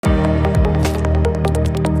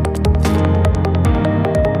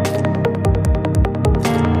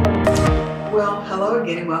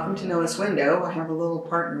welcome to Noah's Window. I have a little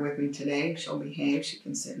partner with me today. She'll behave. She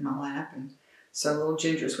can sit in my lap, and so little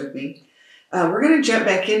Ginger's with me. We're going to jump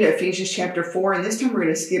back into Ephesians chapter 4, and this time we're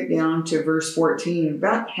going to skip down to verse 14,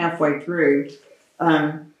 about halfway through.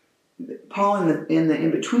 Paul in the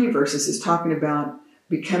in-between verses is talking about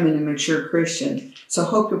becoming a mature Christian. So I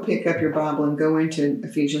hope you'll pick up your Bible and go into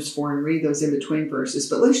Ephesians 4 and read those in-between verses.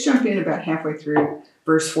 But let's jump in about halfway through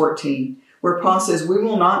verse 14, where Paul says, "We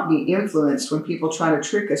will not be influenced when people try to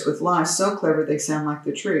trick us with lies so clever they sound like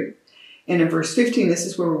the truth." And in verse 15, this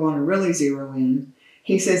is where we want to really zero in.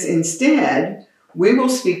 He says, "Instead, we will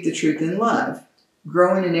speak the truth in love,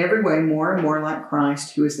 growing in every way more and more like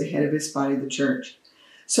Christ, who is the head of his body, the church."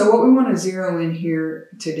 So what we want to zero in here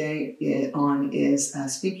today on is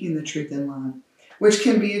speaking the truth in love, which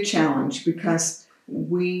can be a challenge because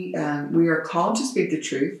we are called to speak the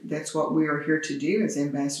truth. That's what we are here to do as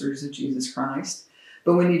ambassadors of Jesus Christ.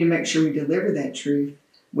 But we need to make sure we deliver that truth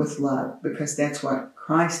with love, because that's what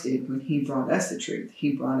Christ did when he brought us the truth.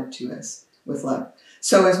 He brought it to us with love.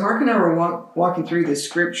 So as Mark and I were walking through this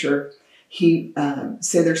scripture, he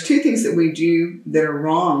said there's two things that we do that are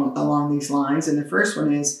wrong along these lines. And the first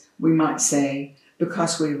one is we might say,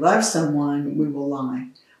 because we love someone, we will lie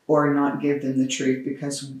or not give them the truth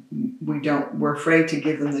because we're afraid to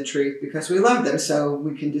give them the truth because we love them. So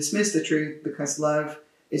we can dismiss the truth because love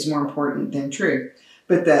is more important than truth.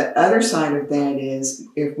 But the other side of that is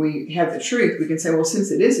if we have the truth, we can say, well,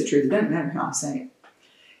 since it is the truth, it doesn't matter how I say it.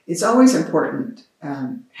 It's always important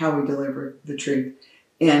how we deliver the truth.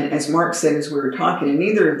 And as Mark said as we were talking, and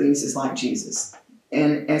neither of these is like Jesus.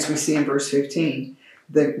 And as we see in verse 15,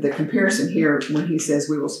 the comparison here, when he says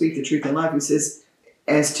we will speak the truth in love, he says,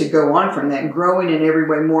 as to go on from that, growing in every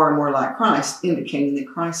way more and more like Christ, indicating that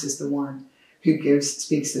Christ is the one who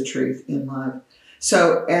speaks the truth in love.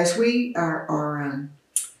 So as we are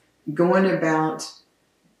going about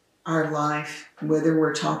our life, whether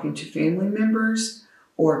we're talking to family members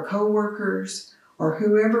or co-workers or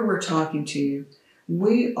whoever we're talking to,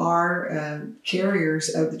 we are carriers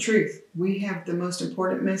of the truth. We have the most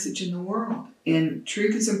important message in the world, and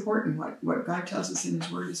truth is important. What God tells us in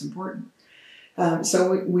his word is important.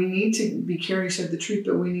 So we need to be carriers of the truth,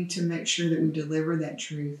 but we need to make sure that we deliver that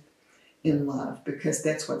truth in love, because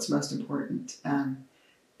that's what's most important.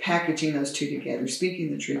 Packaging those two together,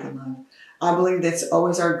 speaking the truth in love. I believe that's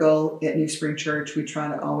always our goal at New Spring Church. We try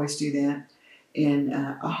to always do that. And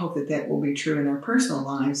I hope that that will be true in our personal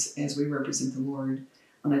lives as we represent the Lord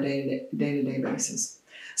on a day-to-day basis.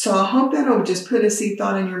 So I hope that will just put a seed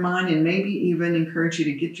thought in your mind and maybe even encourage you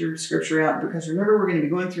to get your scripture out, because remember, we're going to be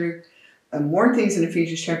going through more things in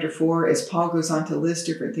Ephesians chapter 4 as Paul goes on to list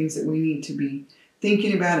different things that we need to be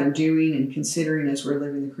thinking about and doing and considering as we're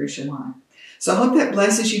living the Christian life. So I hope that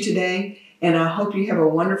blesses you today, and I hope you have a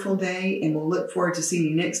wonderful day, and we'll look forward to seeing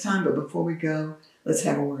you next time. But before we go, let's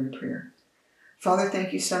have a word of prayer. Father,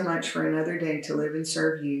 thank you so much for another day to live and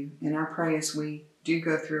serve you. And I pray as we do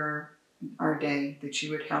go through our day that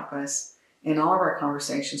you would help us in all of our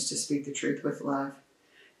conversations to speak the truth with love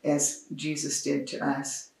as Jesus did to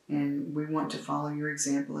us. And we want to follow your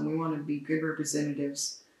example, and we want to be good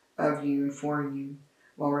representatives of you and for you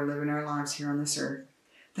while we're living our lives here on this earth.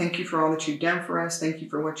 Thank you for all that you've done for us. Thank you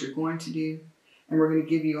for what you're going to do. And we're going to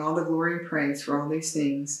give you all the glory and praise for all these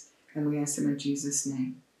things. And we ask them in Jesus'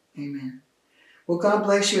 name. Amen. Well, God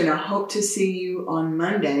bless you, and I hope to see you on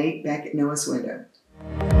Monday back at Noah's Window.